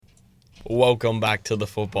Welcome back to the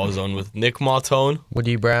Football Zone with Nick Martone.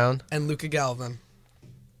 Woody Brown. And Luca Galvin.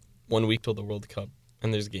 1 week till the World Cup,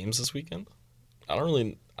 and there's games this weekend. Yeah,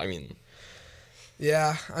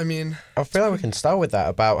 I feel like we can start with that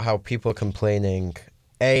about how people are complaining,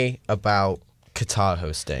 about Qatar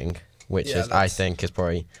hosting, which I think is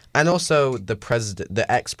probably, and also the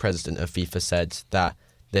ex-president of FIFA said that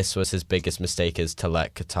this was his biggest mistake is to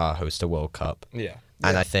let Qatar host a World Cup. Yeah.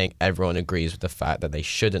 And I think everyone agrees with the fact that they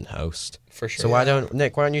shouldn't host. For sure. So why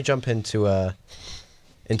don't you jump into why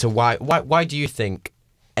do you think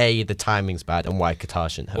the timing's bad and why Qatar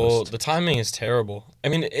shouldn't host? Well, the timing is terrible. I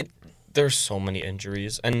mean, there's so many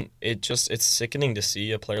injuries, and it's sickening to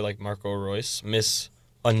see a player like Marco Reus miss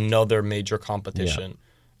another major competition. Yeah.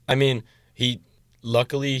 I mean,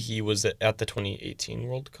 luckily he was at the 2018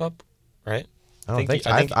 World Cup, right? I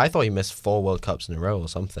thought he missed 4 World Cups in a row or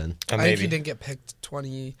something. I think he didn't get picked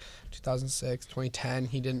 2006, 2010.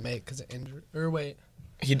 He didn't make because of injury. Or wait.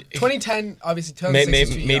 2010, obviously,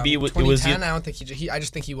 2006 maybe it was 2010, I don't think I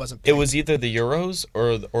just think he wasn't picked. It was either the Euros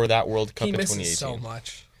or that World Cup in 2018. He misses so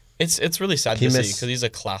much. It's really sad to see because he's a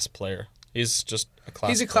class player. He's just a class player.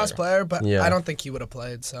 He's a class player, but I don't think he would have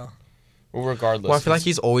played, so. Well, regardless. Well, I feel like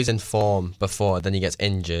he's always in form before, then he gets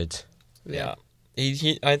injured. Yeah.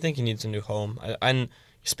 I think he needs a new home. And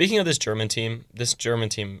speaking of this German team,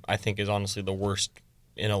 I think is honestly the worst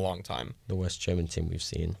in a long time. The worst German team we've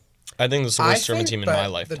seen. I think this is the worst German team in my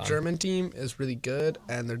lifetime. The German team is really good,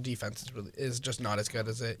 and their defense is just not as good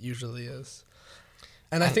as it usually is.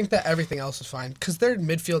 And I think that everything else is fine because their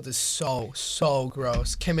midfield is so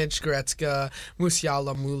gross. Kimmich, Goretzka,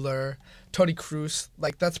 Musiala, Müller, Toni Kroos.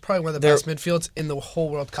 Like, that's probably one of the best midfields in the whole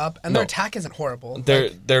World Cup. And their attack isn't horrible.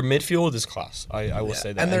 Their midfield is class. I will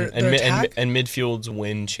say that. And midfields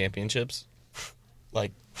win championships.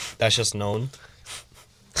 Like, that's just known.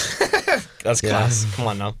 That's class. Come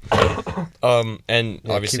on now. And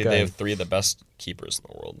obviously they have 3 of the best keepers in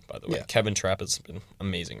the world, by the way. Kevin Trapp has been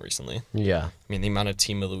amazing recently. Yeah. I mean, the amount of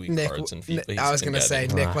Team of the Week cards in FIFA. I was going to say,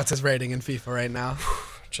 Nick, what's his rating in FIFA right now?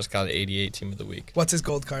 Just got an 88 Team of the Week. What's his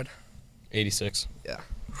gold card? 86. Yeah.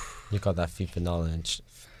 You got that FIFA knowledge.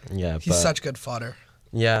 Yeah, He's such good fodder.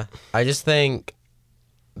 Yeah. I just think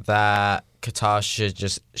that Qatar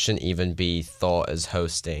shouldn't even be thought as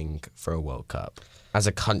hosting for a World Cup. As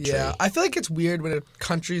a country. Yeah, I feel like it's weird when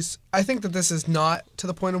I think that this is not to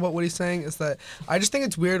the point of what Woody's saying, is that I just think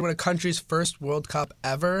it's weird when a country's first World Cup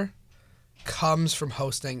ever comes from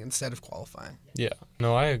hosting instead of qualifying. Yeah,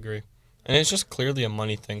 no, I agree. And it's just clearly a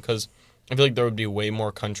money thing because I feel like there would be way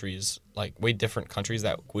more countries, like way different countries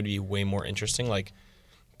that would be way more interesting. Like,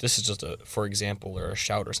 this is just for example, or a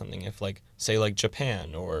shout or something. If say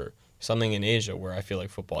Japan or something in Asia where I feel like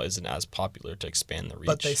football isn't as popular to expand the reach.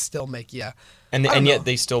 But they still make, And yet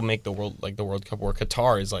they still make the World Cup where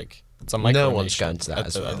Qatar is it's a micronation. No one's gotten to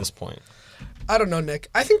that at this point. I don't know, Nick.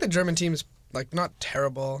 I think the German team is not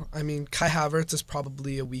terrible. I mean, Kai Havertz is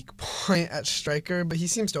probably a weak point at striker, but he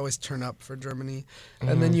seems to always turn up for Germany.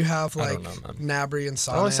 And then you have Gnabry and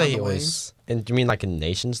Sané on the wings. And do you mean like in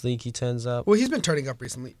Nations League he turns up? Well, he's been turning up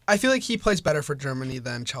recently. I feel like he plays better for Germany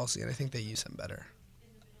than Chelsea, and I think they use him better.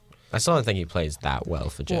 I still don't think he plays that well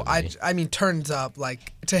for Germany. Well, I mean, turns up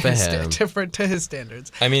to his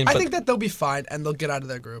standards. I mean, I think that they'll be fine and they'll get out of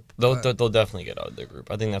their group. They'll definitely get out of their group.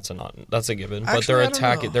 I think that's a given. Actually, but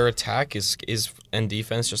their attack is and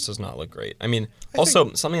defense just does not look great. I mean,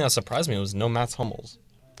 something that surprised me was no Mats Hummels.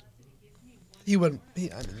 He wouldn't.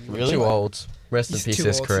 Really? Too old. Rest in peace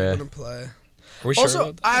his career. He wouldn't play. Are we sure Also,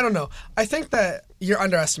 about that? I don't know. I think that you're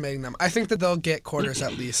underestimating them. I think that they'll get quarters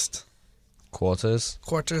at least. Quarters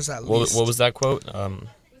at least. What was that quote?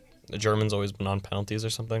 The Germans always win on penalties or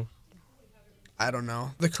something? I don't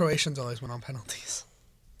know. The Croatians always win on penalties.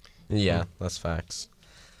 Yeah, that's facts.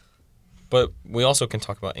 But we also can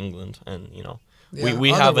talk about England, and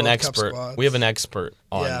we have an expert. We have an expert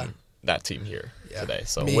on that team here today.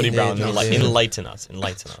 So Woody Brown, enlighten us.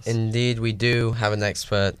 Indeed, we do have an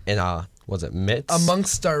expert in our midst?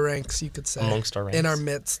 Amongst our ranks, you could say. Amongst our ranks. In our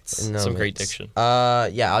midst. Some great diction.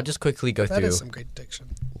 I'll just quickly go through. That is some great diction.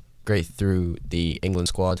 Through the England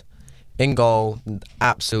squad. In goal,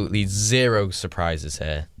 absolutely zero surprises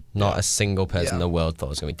here. Not a single person in the world thought it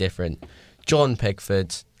was going to be different. Jordan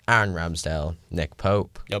Pickford, Aaron Ramsdale, Nick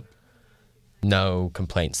Pope. Yep. No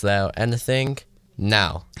complaints there. Anything.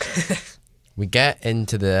 Now, we get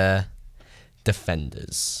into the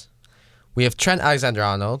defenders. We have Trent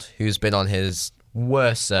Alexander-Arnold, who's been on his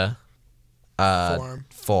worst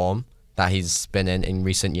form that he's been in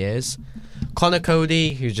recent years. Connor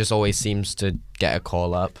Cody, who just always seems to get a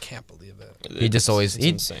call up. Can't believe it. He just always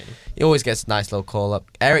insane. He always gets a nice little call up.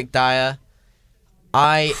 Eric Dyer,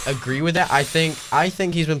 I agree with it. I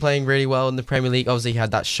think he's been playing really well in the Premier League. Obviously, he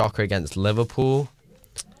had that shocker against Liverpool.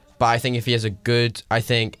 But I think if he has I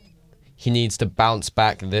think he needs to bounce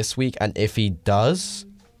back this week. And if he does,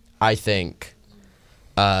 I think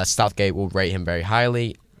Southgate will rate him very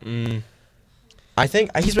highly. I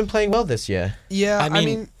think he's been playing well this year. Yeah, I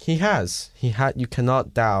mean he has. You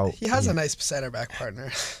cannot doubt. He has a nice center back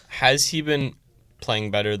partner. Has he been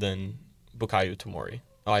playing better than Bukayo Tomori?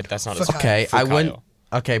 Oh, that's not his Okay, Fukayo. I wouldn't.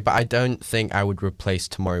 Okay, but I don't think I would replace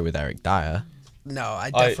Tomori with Eric Dyer. No, I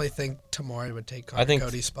definitely think Tomori would take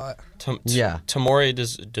Cody's spot.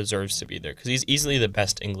 Tomori deserves to be there because he's easily the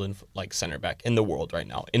best England center back in the world right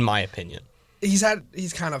now, in my opinion. He's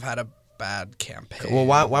kind of had a bad campaign. Well,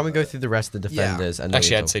 why don't we go through the rest of the defenders? Yeah. And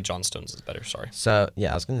actually, I'd say John Stones is better. Sorry. So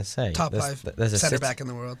yeah, I was gonna say top 5 there's a center back in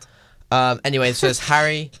the world. Anyway, so there's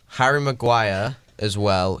Harry Maguire as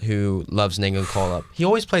well, who loves an England call-up. He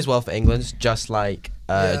always plays well for England, just like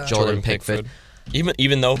Jordan Pickford.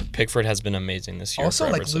 Even though Pickford has been amazing this year. Also,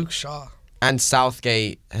 like Luke Shaw. And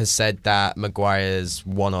Southgate has said that Maguire is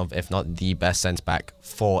one of, if not the best centre-back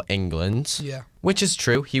for England. Yeah. Which is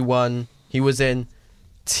true. He was in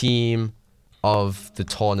team of the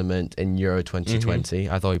tournament in Euro 2020.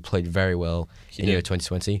 I thought he played very well in Euro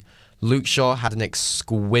 2020. Luke Shaw had an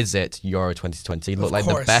exquisite Euro 2020. Looked like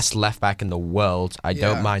the best left back in the world. I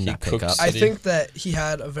don't mind that pickup. I think that he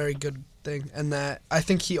had a very good thing, and that I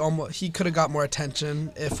think he could have got more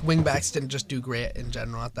attention if wingbacks didn't just do great in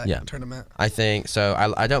general at that tournament. I think so.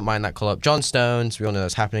 I don't mind that call up. John Stones, we all know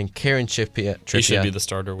that's happening. Kieran Trippier. He should be the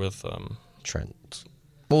starter with Trent.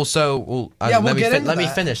 Also, let me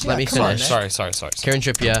finish. Sorry. Kieran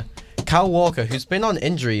Trippier. Kyle Walker, who's been on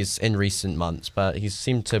injuries in recent months, but he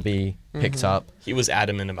seemed to be picked up. He was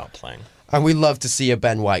adamant about playing. And we love to see a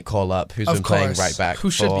Ben White call up, who's been playing right back. Who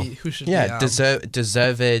should be?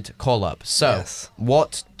 Deserved call up. So,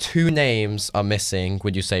 what 2 names are missing?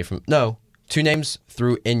 Would you say from 2 names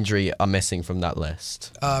through injury are missing from that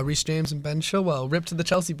list? Reece James and Ben Chilwell, ripped to the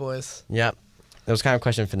Chelsea boys. Yep, that was kind of a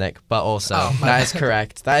question for Nick, but also that is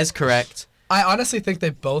correct. That is correct. I honestly think they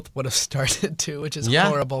both would have started too, which is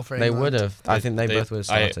horrible for England. They would have. I think they both would have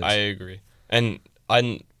started. I agree, and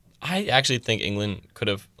I actually think England could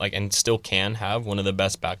have and still can have one of the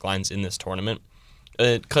best backlines in this tournament,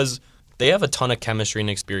 because they have a ton of chemistry and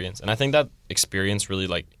experience, and I think that experience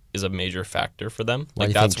really is a major factor for them. Why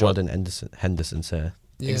do you think Jordan Henderson's here?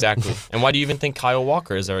 Yeah. Exactly. And why do you even think Kyle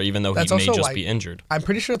Walker is there, even though he may just be injured? I'm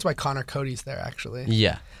pretty sure that's why Connor Cody's there, actually.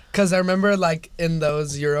 Yeah. Because I remember, in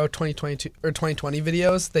those Euro 2022 or 2020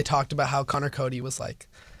 videos, they talked about how Connor Cody was a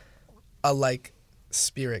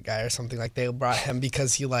spirit guy or something. They brought him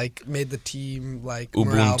because he made the team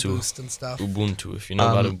morale boost and stuff. Ubuntu. If you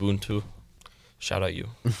know about Ubuntu, shout out you.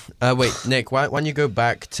 Wait, Nick, why don't you go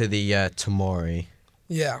back to the Tomori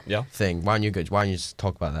thing? Why don't you just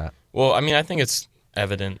talk about that? Well, I mean, I think it's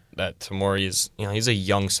evident that Tomori is, he's a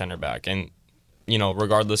young center back, and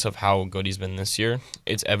regardless of how good he's been this year,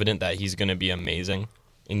 it's evident that he's going to be amazing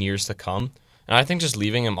in years to come. And I think just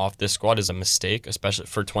leaving him off this squad is a mistake, especially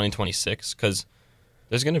for 2026, because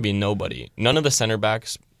there's going to be none of the center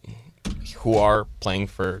backs who are playing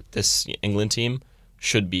for this England team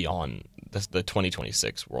should be on the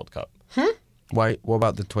 2026 World Cup. Why? What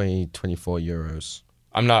about the 2024 Euros?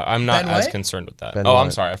 I'm not as concerned with that.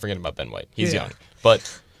 I'm sorry, I forget about Ben White. He's young,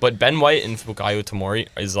 but Ben White and Bukayo Tomori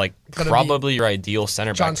is probably your ideal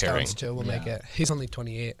center back pairing. John Stones too will make it. He's only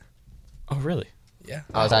 28. Oh really? Yeah.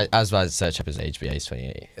 I was about to search up his age, but he's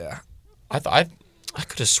 28. Yeah. I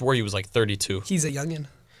could have swore he was 32. He's a youngin.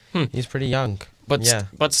 He's pretty young,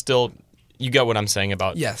 but still, you get what I'm saying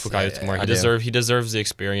about Bukayo Tomori. Yeah. He deserves the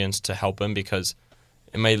experience to help him, because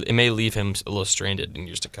it may leave him a little stranded in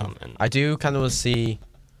years to come. And I do kind of want to see.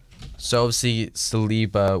 So obviously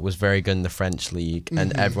Saliba was very good in the French league,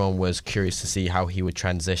 and everyone was curious to see how he would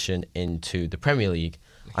transition into the Premier League.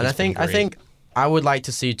 And I think I would like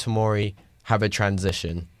to see Tomori have a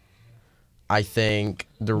transition. I think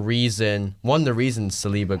one of the reasons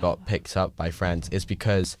Saliba got picked up by France is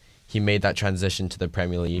because he made that transition to the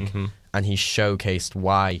Premier League, and he showcased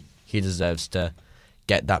why he deserves to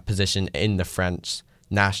get that position in the French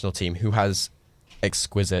national team, who has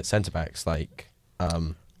exquisite centre-backs like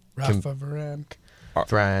Rafa Varane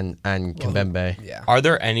and Kimpembe. Yeah. Are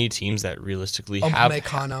there any teams that realistically have?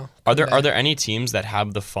 Are there any teams that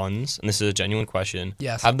have the funds? And this is a genuine question.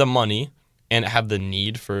 Yes. Have the money and have the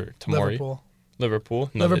need for Tomori?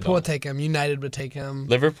 Liverpool. No, Liverpool would take him. United would take him.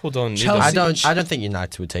 Liverpool don't need Chelsea. him. I don't think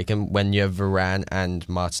United would take him when you have Varane and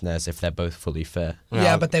Martinez if they're both fully fit.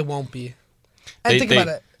 Yeah, but they won't be. And think about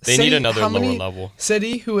it. They need another lower level.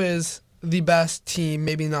 City, who is the best team,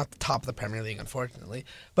 maybe not the top of the Premier League, unfortunately,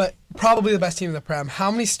 but probably the best team in the Prem,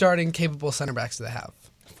 how many starting capable center backs do they have?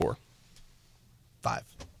 4. 5.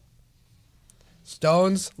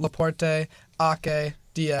 Stones, Laporte, Ake,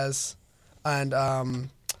 Diaz, and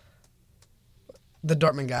the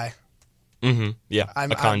Dortmund guy. Mm-hmm. Yeah,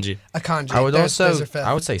 Akanji. Akanji.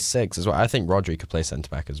 I would say 6 as well. I think Rodri could play centre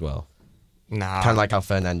back as well. Nah. Kind of like how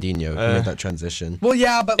Fernandinho made that transition. Well,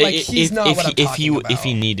 yeah, but like he's not what I'm talking about. If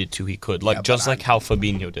he needed to, he could. Like just like how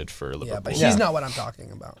Fabinho did for Liverpool. Yeah, but he's not what I'm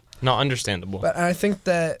talking about. Not understandable. But I think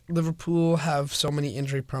that Liverpool have so many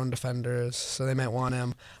injury-prone defenders, so they might want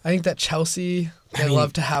him. I think that Chelsea,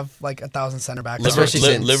 love to have like 1,000 center backs.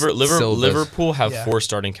 Liverpool have 4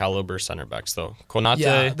 starting caliber center backs though. Konate.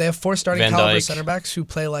 Yeah, they have 4 starting Van caliber Dijk. center backs who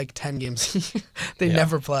play like 10 games. They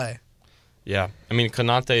never play. Yeah, I mean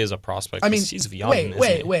Konate is a prospect. I mean, he's young.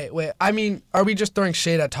 Wait. I mean, are we just throwing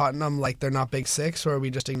shade at Tottenham like they're not Big Six, or are we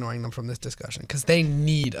just ignoring them from this discussion? Because they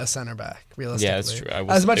need a center back, realistically. Yeah, that's true.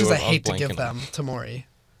 As much as I hate to give them Tomori.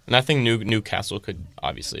 And I think Newcastle could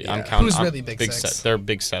obviously. Yeah. I'm counting. Who's really Big Six? They're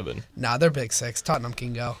Big 7. Nah, they're Big Six. Tottenham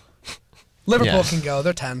can go. Liverpool can go.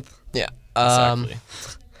 They're 10th. Yeah. Exactly.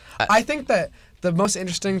 I think that the most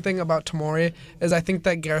interesting thing about Tomori is I think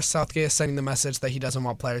that Gareth Southgate is sending the message that he doesn't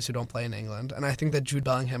want players who don't play in England. And I think that Jude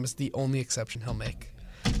Bellingham is the only exception he'll make.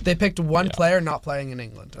 They picked one player not playing in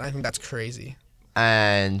England, and I think that's crazy.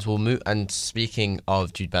 And we'll move. And speaking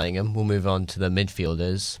of Jude Bellingham, we'll move on to the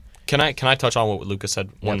midfielders. Can I touch on what Lucas said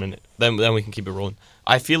 1 minute? Then we can keep it rolling.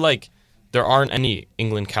 I feel like there aren't any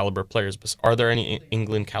England caliber players. Are there any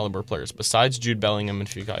England caliber players besides Jude Bellingham and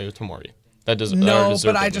Fikayo Tomori? No,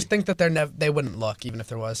 but I just think that they wouldn't look even if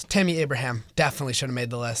there was. Tammy Abraham definitely should have made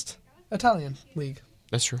the list. Italian league.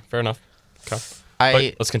 That's true. Fair enough.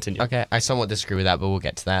 Okay. Let's continue. Okay, I somewhat disagree with that, but we'll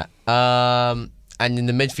get to that. And in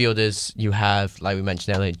the midfielders, you have, like we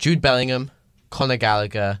mentioned earlier, Jude Bellingham, Conor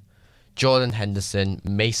Gallagher, Jordan Henderson,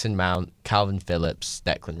 Mason Mount, Calvin Phillips,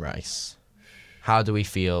 Declan Rice. How do we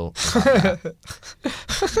feel about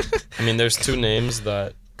that? I mean, there's 2 names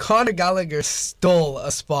that... Conor Gallagher stole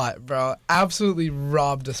a spot, bro. Absolutely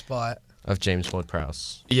robbed a spot. Of James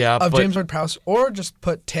Ward-Prowse. Yeah, James Ward-Prowse, or just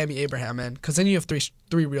put Tammy Abraham in, because then you have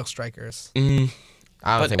three real strikers.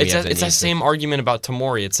 I don't think it's that same argument about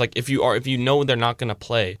Tomori. It's like if you know they're not gonna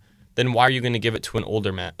play, then why are you gonna give it to an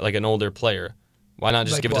older man, like an older player? Why not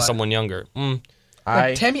just give it to someone younger?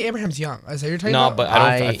 Tammy Abraham's young. Is that you're talking about? No, but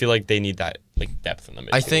I feel like they need that depth in the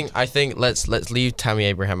midfield. I think let's leave Tammy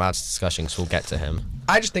Abraham out of discussion, so we'll get to him.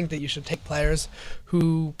 I just think that you should take players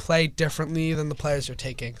who play differently than the players you're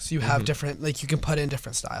taking, so you have different, like you can put in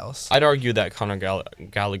different styles. I'd argue that Conor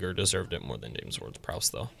Gallagher deserved it more than James Ward-Prowse,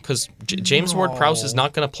 though, because James Ward-Prowse is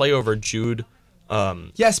not going to play over Jude.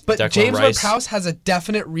 Yes, but Declan James Rice. Ward-Prowse has a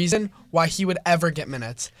definite reason why he would ever get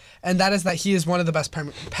minutes, and that is that he is one of the best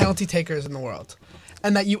penalty takers in the world,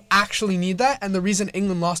 and that you actually need that. And the reason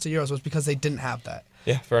England lost to Euros was because they didn't have that.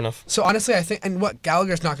 Yeah, fair enough. So honestly, I think, and what,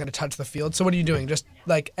 Gallagher's not going to touch the field. So what are you doing? Just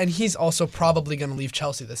like, and he's also probably going to leave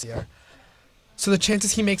Chelsea this year. So the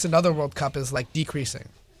chances he makes another World Cup is like decreasing,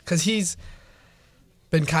 because he's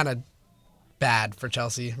been kind of bad for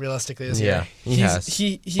Chelsea realistically this year. He has.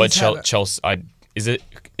 But Chelsea, is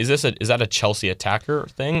that a Chelsea attacker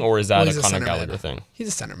thing, or is that a Conor Gallagher thing? He's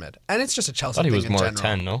a center mid, and it's just a Chelsea I thought he thing was in more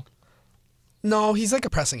general. a 10. No, he's like a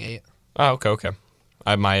pressing 8. Oh, okay.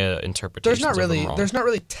 My interpretation. There's not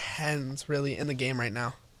really 10s really in the game right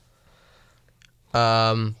now.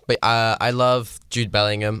 But I love Jude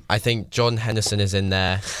Bellingham. I think Jordan Henderson is in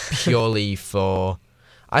there purely for...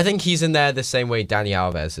 I think he's in there the same way Dani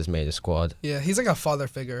Alves has made a squad. Yeah, he's like a father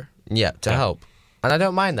figure. Yeah, to help. And I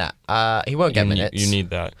don't mind that. He won't get minutes. You need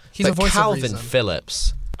that. He's a voice Calvin of reason.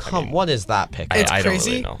 Phillips. What is that pick? It's I don't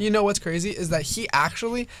crazy. really know. You know what's crazy is that he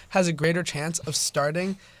actually has a greater chance of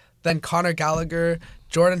starting than Conor Gallagher,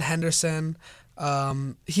 Jordan Henderson.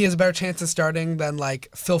 He has a better chance of starting than like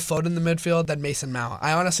Phil Foden in the midfield than Mason Mount.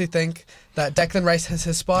 I honestly think that Declan Rice has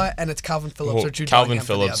his spot, and it's Calvin Phillips or Jude Calvin Bellingham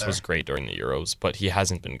for the Phillips other. was great during the Euros, but he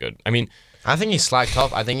hasn't been good. I mean, I think he slacked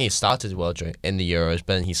off. I think he started well in the Euros,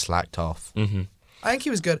 but then he slacked off. Mm-hmm. I think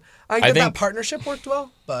he was good. I think that partnership worked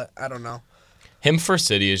well, but I don't know. Him for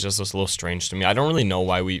City is just a little strange to me. I don't really know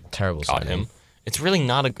why we Terrible got signing. him. It's really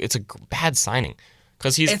not it's a bad signing.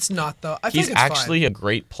 Because It's not though. I think he's it's actually fine. a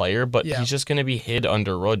great player, but he's just going to be hid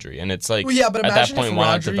under Rodri, and it's like Well, yeah, but at that imagine point, if why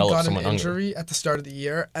not Rodri develop got an someone injury at the start of the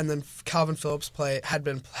year, and then Calvin Phillips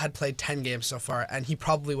had played 10 games so far, and he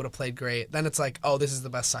probably would have played great. Then it's like, oh, this is the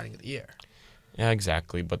best signing of the year. Yeah,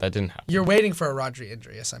 exactly, but that didn't happen. You're waiting for a Rodri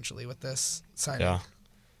injury essentially with this signing. Yeah,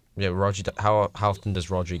 Yeah, Rodri. How often does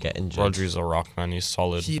Rodri get injured? Rodri's a rock, man. He's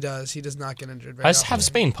solid. He does. He does not get injured very often. Have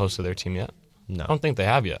Spain posted their team yet? No. I don't think they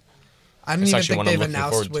have yet. I don't That's even actually think one I'm they've looking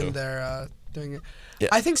announced forward when to. they're doing it. Yeah.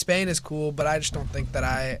 I think Spain is cool, but I just don't think that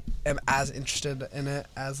I am as interested in it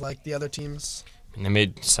as like the other teams. And they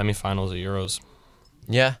made semifinals of Euros.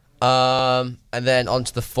 Yeah. And then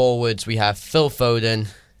onto the forwards, we have Phil Foden,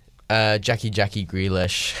 Jackie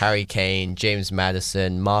Grealish, Harry Kane, James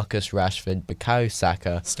Maddison, Marcus Rashford, Bukayo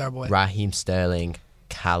Saka, Starboy. Raheem Sterling,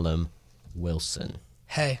 Callum Wilson.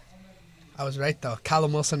 Hey, I was right though.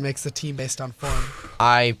 Callum Wilson makes the team based on form.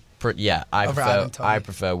 I Over Ivan Toney. I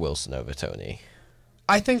prefer Wilson over Tony.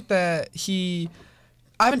 I think that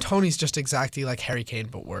Ivan Toney's just exactly like Harry Kane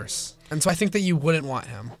but worse, and so I think that you wouldn't want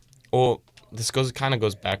him. Well, this kind of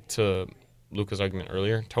goes back to Luca's argument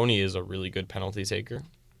earlier. Tony is a really good penalty taker.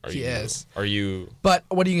 He is. Are you? But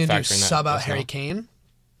what are you gonna do? Factoring that Sub out just Harry now? Kane?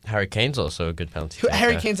 Harry Kane's also a good penalty taker.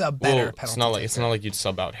 Harry Kane's a better Well, penalty. it's not like you'd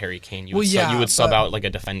sub out Harry Kane. You Well, would yeah, you would sub but out like a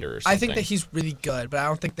defender or something. I think that he's really good, but I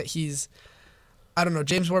don't think that he's. I don't know.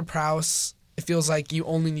 James Ward-Prowse. It feels like you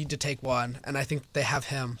only need to take one, and I think they have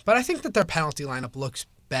him. But I think that their penalty lineup looks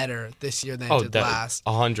better this year than it did last.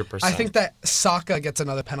 100%. I think that Saka gets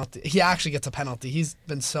another penalty. He actually gets a penalty. He's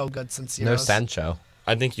been so good since Euros. No Sancho.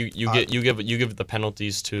 I think you give the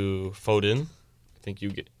penalties to Foden. I think you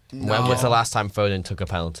get. When was the last time Foden took a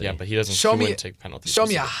penalty? Yeah, but he doesn't. Show he me- wouldn't take penalties. Show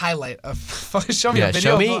me a highlight of. Show me a Yeah,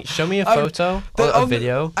 video. show me a photo or a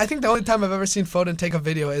video. I think the only time I've ever seen Foden take a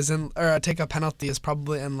video take a penalty is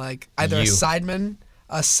probably in like either a Sidemen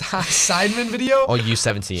video, Or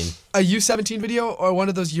U17. a U17 video, or one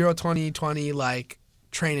of those Euro 2020 like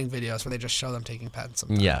training videos where they just show them taking pens.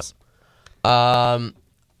 Sometimes. Yeah.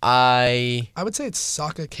 I would say it's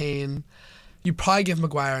Saka, Kane. You'd probably give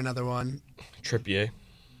Maguire another one. Trippier.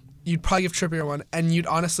 You'd probably give Trippier one, and you'd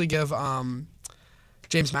honestly give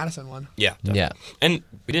James Madison one. Yeah. Definitely. Yeah. And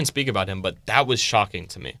we didn't speak about him, but that was shocking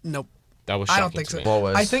to me. Nope. That was shocking I don't think to so. me. What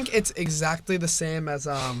was? I think it's exactly the same as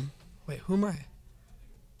Wait, who am I?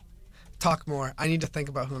 Talk more. I need to think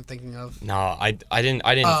about who I'm thinking of. No, I didn't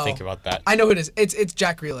Oh. think about that. I know who it is. It's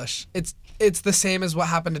Jack Grealish. It's the same as what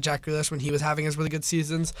happened to Jack Grealish when he was having his really good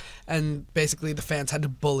seasons, and basically the fans had to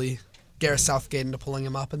bully Gareth Southgate into pulling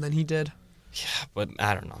him up, and then he did. Yeah, but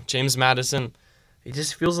I don't know. James Madison, he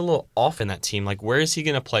just feels a little off in that team. Like, where is he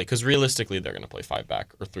going to play? Because realistically, they're going to play 5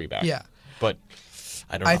 back or 3 back. Yeah. But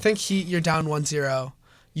I don't know. I think you're down 1-0.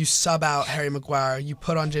 You sub out Harry Maguire. You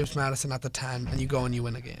put on James Madison at the 10, and you go and you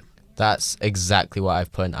win a game. That's exactly what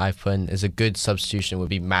I've put in. I've put in as a good substitution would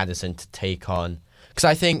be Maddison to take on. Because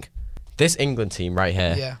I think this England team right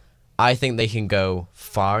here, Yeah. I think they can go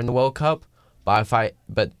far in the World Cup.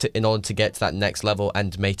 But in order to get to that next level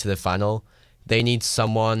and make it to the final, they need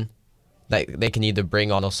someone that they can either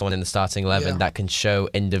bring on or someone in the starting 11 Yeah. that can show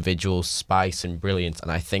individual spice and brilliance.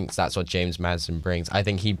 And I think that's what James Maddison brings. I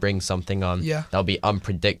think he brings something on that'll be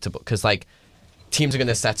unpredictable. Because, like, teams are going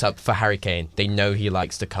to set up for Harry Kane. They know he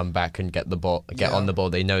likes to come back and get on the ball.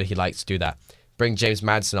 They know he likes to do that. Bring James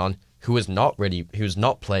Maddison on, who's not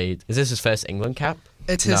played. Is this his first England cap?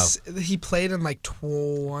 It's his. He played in like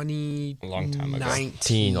 2019 A long time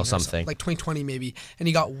ago. or something. like 2020 maybe, and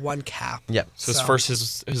he got 1 cap. Yeah. So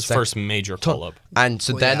his first major call up. And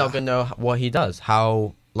so Well, they're yeah. not going to know what he does.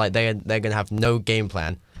 How, like, they're going to have no game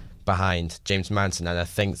plan behind James Maddison. And I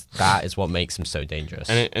think that is what makes him so dangerous.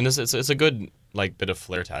 And it's a good like bit of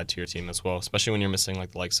flair to add to your team as well, especially when you're missing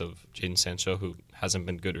like the likes of Jadon Sancho, who hasn't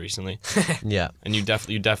been good recently. Yeah. And you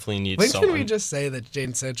definitely need When someone. can we just say that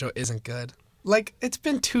Jadon Sancho isn't good? Like, it's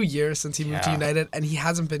been 2 years since he moved to Yeah. United, and he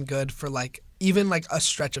hasn't been good for like even like a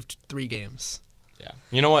stretch of 3 games. Yeah.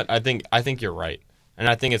 You know what? I think you're right, and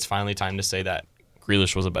I think it's finally time to say that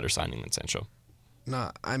Grealish was a better signing than Sancho.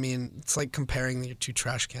 No, I mean it's like comparing your 2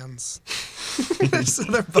 trash cans.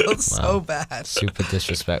 They're both so bad. Super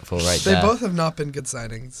disrespectful right They there. both have not been good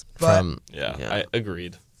signings. But Yeah. Yeah. I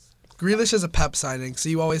agreed. Grealish is a Pep signing, so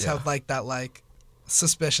you always have like that like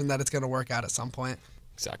suspicion that it's going to work out at some point.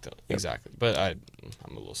 Exactly. But I'm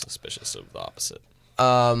a little suspicious of the opposite.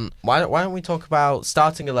 Why don't we talk about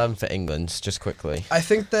starting 11 for England just quickly? I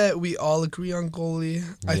think that we all agree on goalie.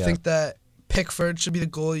 I Yeah. think that Pickford should be the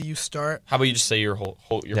goalie you start. How about you just say your whole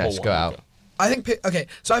Let's one, go out. Luka? I think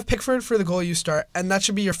so I have Pickford for the goalie you start, and that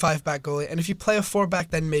should be your 5-back goalie. And if you play a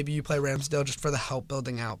 4-back, then maybe you play Ramsdale just for the help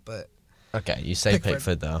building out. But Okay, you say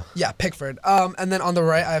Pickford though. yeah, Pickford. And then on the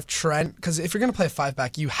right I have Trent, because if you're gonna play a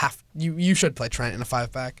 5-back, you should play Trent in a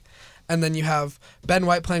 5-back. And then you have Ben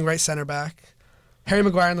White playing right center back, Harry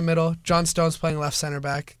Maguire in the middle, John Stones playing left center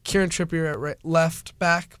back, Kieran Trippier at left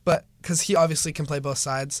back, but because he obviously can play both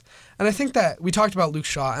sides. And I think that we talked about Luke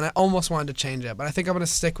Shaw, and I almost wanted to change it, but I think I'm going to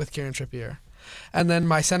stick with Kieran Trippier. And then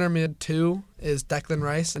my center mid 2 is Declan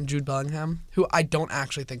Rice and Jude Bellingham, who I don't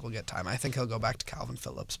actually think will get time. I think he'll go back to Calvin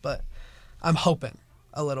Phillips, but I'm hoping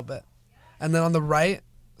a little bit. And then on the right,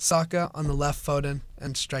 Saka, on the left, Foden,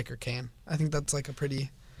 and striker Kane. I think that's like a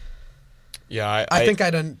pretty... Yeah, I think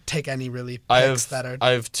I didn't take any really picks that are...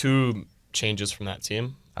 I have 2 changes from that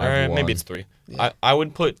team. I have Or maybe one. it's 3. Yeah. I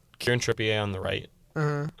would put Kieran Trippier on the right,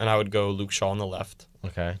 Uh-huh. and I would go Luke Shaw on the left.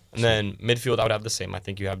 Okay. And then midfield, I would have the same. I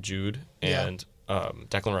think you have Jude Yeah. and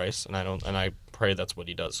Declan Rice, and I pray that's what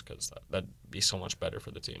he does because that'd be so much better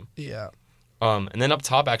for the team. Yeah. And then up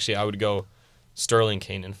top, actually, I would go Sterling,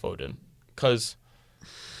 Kane, and Foden because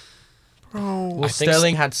Bro. Well, I think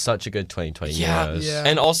Sterling had such a good 2020 Euros. Yeah.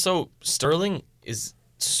 and also Sterling is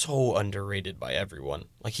so underrated by everyone.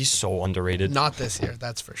 Like he's so underrated. Not this year,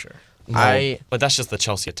 that's for sure. No, but that's just the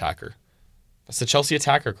Chelsea attacker. That's the Chelsea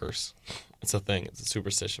attacker curse. It's a thing. It's a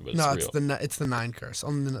superstition, but it's No, real. it's the 9 curse.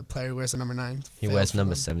 Only the player who wears the number 9. He fails wears for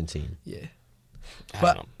number them. 17. Yeah. I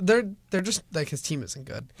But don't know. they're just like his team isn't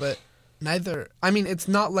good. But neither. I mean, it's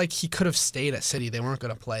not like he could have stayed at City. They weren't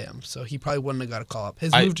going to play him, so he probably wouldn't have got a call up.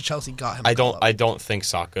 His move to Chelsea got him. I a call don't. up. I don't think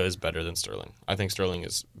Saka is better than Sterling. I think Sterling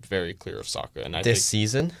is very clear of Saka, and I This think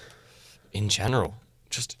season? in general,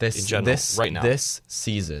 just This in general, this right now, This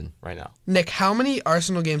season. right now. Nick, how many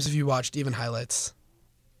Arsenal games have you watched? Even highlights.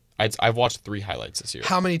 I've watched 3 highlights this year.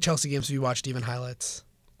 How many Chelsea games have you watched? Even highlights.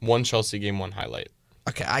 1 Chelsea game, 1 highlight.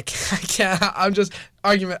 Okay, I can't. I'm just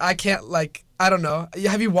argument. I can't like. I don't know.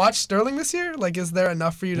 Have you watched Sterling this year? Like, is there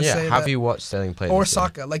enough for you to say have that? you watched Sterling play Or this year?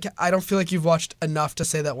 Saka? Like, I don't feel like you've watched enough to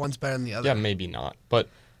say that one's better than the other. Yeah, maybe not, but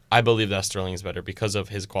I believe that Sterling is better because of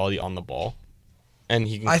his quality on the ball, and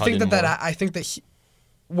he can. I cut think in that more. I think that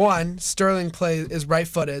one, Sterling is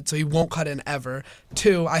right-footed, so he won't cut in ever.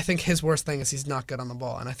 2, I think his worst thing is he's not good on the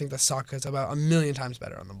ball, and I think that Saka is about 1,000,000 times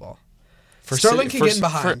better on the ball. Sterling can get in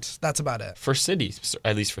behind. That's about it. For City,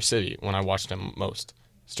 at least for City, when I watched him most,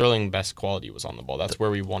 Sterling best quality was on the ball. That's where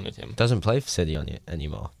we wanted him. Doesn't play for City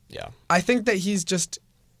anymore. Yeah. I think that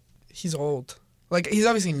he's old. Like, he's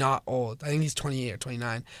obviously not old. I think he's 28 or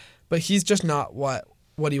 29, but he's just not what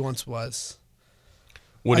he once was.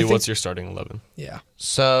 Woody, I think- what's your starting 11? Yeah.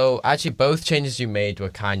 So actually, both changes you made were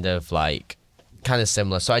kind of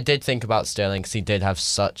similar. So I did think about Sterling because he did have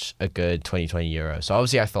such a good 2020 Euro. So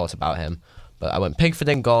obviously I thought about him, but I went Pickford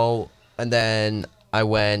in goal, and then I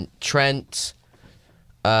went Trent,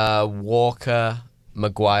 Walker,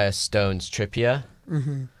 Maguire, Stones, Trippier.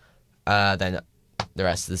 Mm-hmm. Then the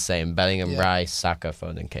rest are the same: Bellingham, Yeah. Rice, Saka,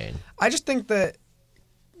 Foden, Kane. I just think that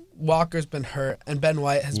Walker's been hurt, and Ben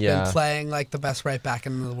White has Yeah. been playing like the best right back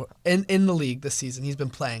in the league this season. He's been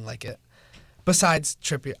playing like it. Besides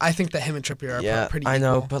Trippier, I think that him and Trippier are pretty equal. I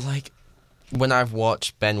know, but when I've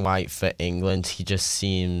watched Ben White for England, he just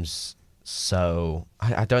seems so.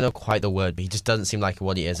 I don't know quite the word, but he just doesn't seem like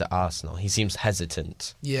what he is at Arsenal. He seems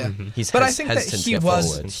hesitant. Yeah, He's but I think that hesitant to get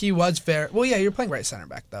forward. he was very well. Yeah, you're playing right center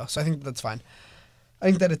back though, so I think that's fine. I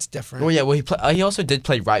think that it's different. Well, yeah. Well, he also did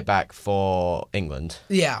play right back for England.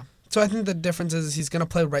 Yeah, so I think the difference is he's gonna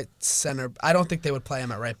play right center. I don't think they would play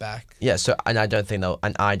him at right back. Yeah. So I don't think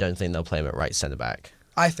they'll play him at right centre back.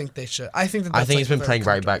 I think they should. I think He's been playing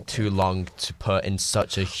right back too long to put in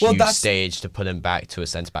such a huge stage to put him back to a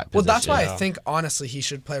centre back Well, position. that's why I think honestly he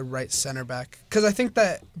should play right center back, because I think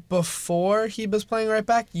that before he was playing right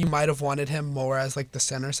back, you might have wanted him more as like the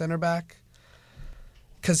center back,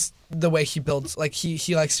 because the way he builds, like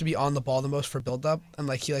he likes to be on the ball the most for build up, and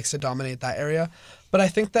like he likes to dominate that area. But I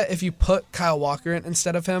think that if you put Kyle Walker in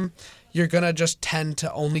instead of him, you're gonna just tend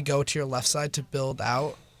to only go to your left side to build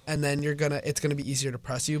out. And then it's gonna be easier to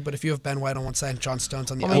press you. But if you have Ben White on one side and John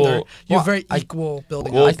Stones on the other, you have very equal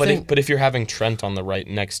building. Well, up. but if you're having Trent on the right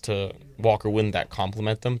next to Walker, wouldn't that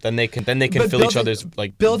complement them? Then they can But fill each other's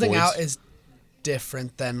building voids. out is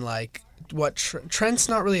different than like what Trent's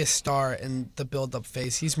not really a star in the build up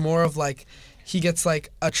phase. He's more of like he gets like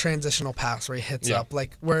a transitional pass where he hits up,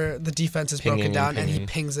 like where the defense is broken down and he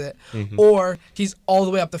pings it, or he's all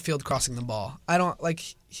the way up the field crossing the ball. I don't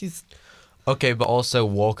like he's. Okay, but also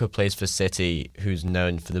Walker plays for City, who's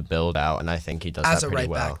known for the build out, and I think he does As that a pretty right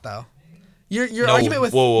well. back, though. Your argument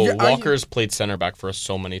with your Walker's played center back for us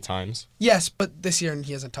so many times. yes, but this year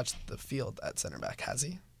he hasn't touched the field at center back, has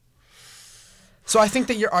he? So I think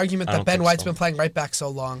that your argument I that don't Ben think White's so. been playing right back so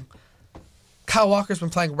long, Kyle Walker's been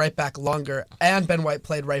playing right back longer, and Ben White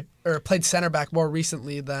played center back more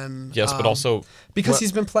recently than Yes, but also because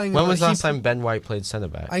he's been playing. When was the last time Ben White played centre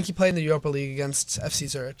back? I think he played in the Europa League against FC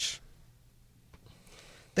Zurich.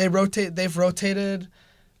 They've rotated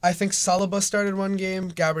I think Saliba started one game,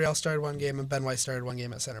 Gabriel started one game, and Ben White started one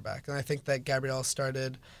game at center back. And I think that Gabriel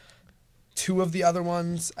started 2 of the other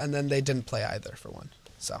ones, and then they didn't play either for one.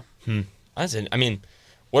 So. That's it. I mean,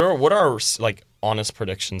 what are like honest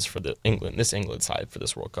predictions for this England side for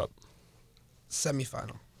this World Cup?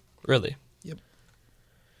 Semi-final. Really? Yep.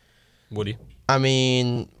 Woody? I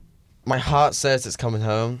mean, my heart says it's coming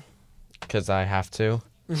home because I have to.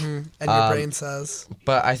 Mm-hmm. And your brain says.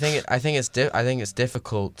 But I think it's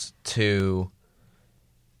difficult to,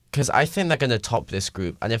 because I think they're going to top this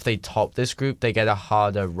group, and if they top this group, they get a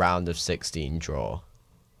harder round of 16 draw,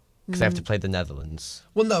 because they have to play the Netherlands.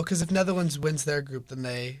 Well, no, because if Netherlands wins their group, then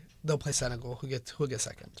they'll play Senegal, who'll get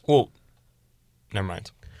second. Well, never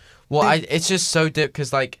mind. Well, it's just so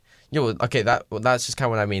because that's just kind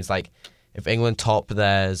of what I mean. It's like, if England top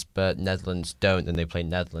theirs but Netherlands don't, then they play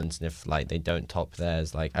Netherlands, and if like they don't top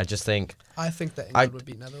theirs, like I think that England would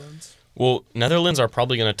beat Netherlands. Well, Netherlands are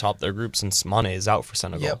probably going to top their group since Mane is out for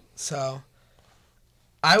Senegal. Yep. So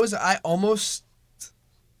I almost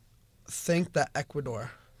think that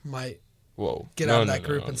Ecuador might get out of that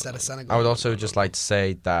group instead of Senegal. I would also just like to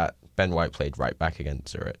say that Ben White played right back against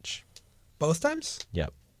Zurich. Both times?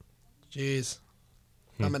 Yep. Jeez.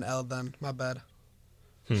 I'm an L then. My bad.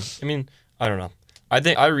 I mean, I don't know. I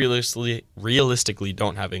think I realistically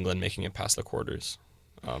don't have England making it past the quarters.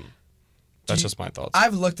 That's just my thoughts.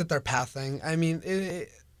 I've looked at their pathing. I mean,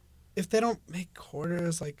 if they don't make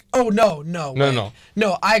quarters, like... Oh, no.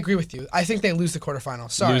 No, I agree with you. I think they lose the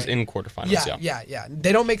quarterfinals. Sorry. Lose in quarterfinals, yeah.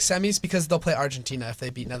 They don't make semis because they'll play Argentina if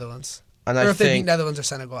they beat Netherlands. They beat Netherlands or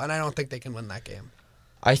Senegal, and I don't think they can win that game.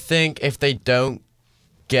 I think if they don't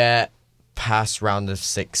get past round of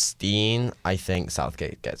 16, I think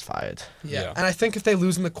Southgate gets fired. Yeah. And I think if they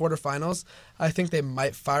lose in the quarterfinals, I think they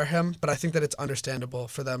might fire him, but I think that it's understandable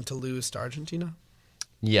for them to lose to Argentina.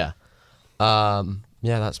 Yeah.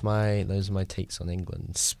 Those are my takes on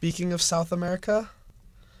England. Speaking of South America,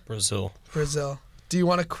 Brazil. Do you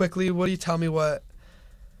want to quickly, tell me like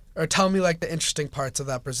the interesting parts of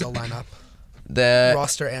that Brazil lineup? The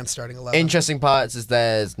roster and starting 11. Interesting parts is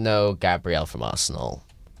there's no Gabriel from Arsenal.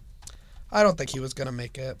 I don't think he was going to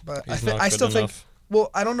make it, but I still think... Well,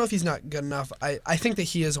 I don't know if he's not good enough. I think that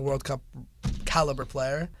he is a World Cup caliber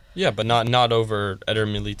player. Yeah, but not over Eder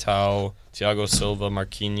Militao, Thiago Silva,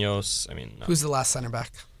 Marquinhos. I mean... No. Who's the last center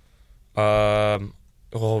back? And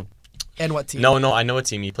what team? No, I know what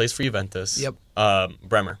team. He plays for Juventus. Yep.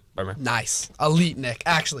 Bremer. Nice. Elite Nick,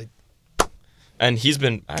 actually. And he's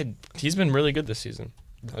been really good this season.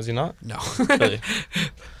 Has he not? No. Really?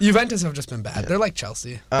 Juventus have just been bad. Yeah. They're like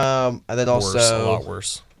Chelsea. And then a lot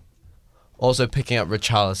worse. Also picking up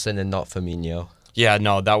Richarlison and not Firmino. Yeah,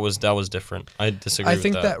 no, that was different. I disagree with that.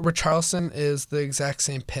 I think that Richarlison is the exact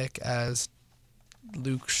same pick as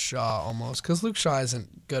Luke Shaw almost, because Luke Shaw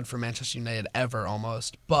isn't good for Manchester United ever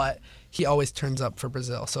almost, but he always turns up for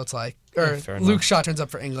Brazil. So it's like, Luke Shaw turns up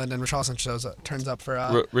for England, and Richarlison turns up for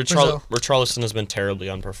Brazil. Richarlison has been terribly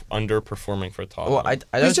underperforming for Tottenham.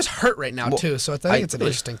 Well, he's just hurt right now too, so I think it's an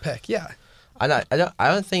interesting pick. Yeah. I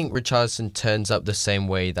don't think Richarlison turns up the same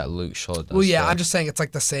way that Luke Shaw does. Well, yeah, I'm just saying it's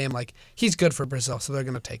like the same. Like he's good for Brazil, so they're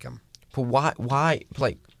gonna take him. But why?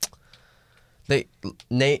 Like,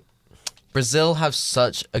 Brazil have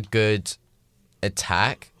such a good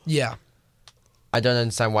attack. Yeah. I don't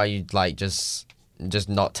understand why you'd like just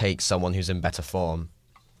not take someone who's in better form.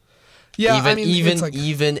 Yeah,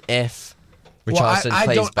 even if Richarlison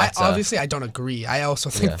plays better. Obviously, I don't agree. I also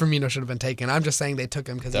think Firmino should have been taken. I'm just saying they took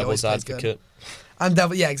him because he always plays good.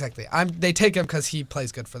 Yeah, exactly. They take him because he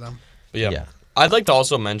plays good for them. Yeah. I'd like to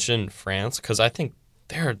also mention France because I think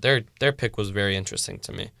their pick was very interesting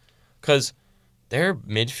to me because their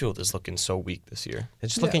midfield is looking so weak this year.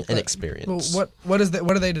 It's just looking inexperienced. Well, what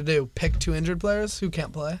are they to do? Pick 2 injured players who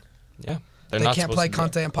can't play? Yeah. They can't play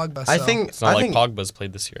Conte and Pogba. So. It's not like Pogba's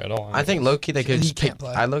played this year at all. I think low-key they could just pick.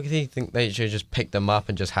 I low-key think they should just pick them up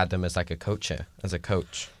and just had them as like a coach.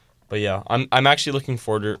 But yeah, I'm actually looking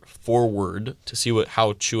forward to see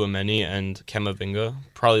how Tchouaméni and Camavinga,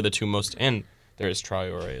 probably the two most, and there is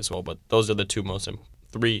Traoré as well, but those are the two most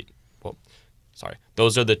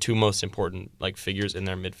those are the two most important like figures in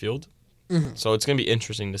their midfield. Mm-hmm. So it's gonna be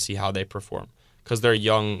interesting to see how they perform because they're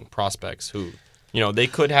young prospects who. They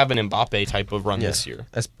could have an Mbappe type of run this year.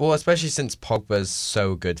 Well, especially since Pogba's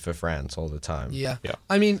so good for France all the time. Yeah.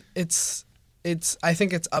 I mean, I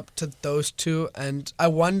think it's up to those two, and I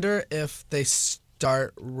wonder if they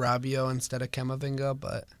start Rabiot instead of Camavinga,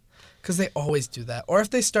 but because they always do that, or if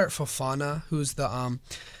they start Fofana, who's the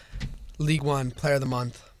League One Player of the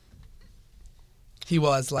Month. He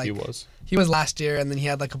was He was last year, and then he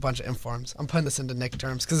had like a bunch of informs. I'm putting this into Nick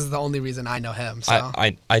terms because it's the only reason I know him. So.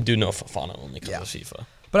 I do know Fofana only because of FIFA.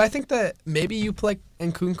 But I think that maybe you play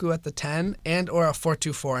Nkunku at the 10 and or a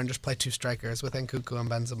 4-2-4 and just play two strikers with Nkunku and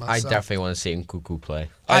Benzema. I definitely want to see Nkunku play.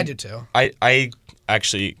 I do too. I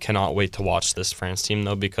actually cannot wait to watch this France team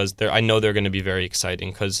though because I know they're going to be very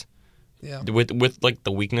exciting because with like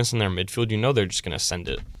the weakness in their midfield, you know they're just going to send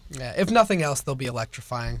it. Yeah, if nothing else, they'll be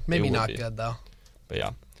electrifying. Maybe not good though. But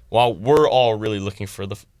yeah, while we're all really looking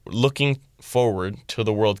forward to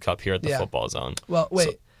the World Cup here at the Football Zone. Well,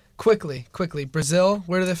 wait. Quickly. Brazil,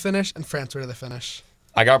 where do they finish? And France, where do they finish?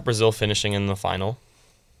 I got Brazil finishing in the final.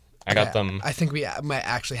 I got them. I think we might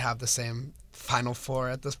actually have the same final four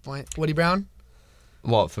at this point. Woody Brown?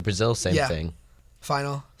 What, for Brazil? Same thing.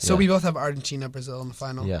 Final. So we both have Argentina, Brazil in the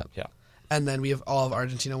final. Yeah. And then we have all of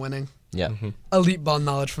Argentina winning. Yeah. Mm-hmm. Elite ball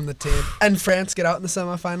knowledge from the team. And France get out in the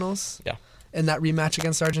semifinals. Yeah. In that rematch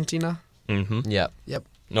against Argentina. Mm-hmm. Yep.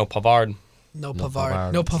 No Pavard. No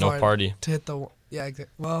Pavard. No Party. To hit the... Yeah,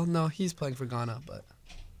 exactly. Well, no, he's playing for Ghana, but...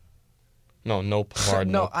 No Pavard,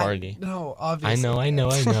 no Party. No, obviously. I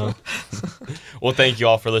know. Well, thank you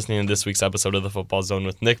all for listening to this week's episode of The Football Zone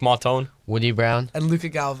with Nick Mautone, Woody Brown, and Luca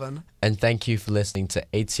Galvin. And thank you for listening to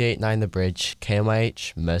 88.9 The Bridge,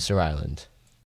 KMIH, Mercer Island.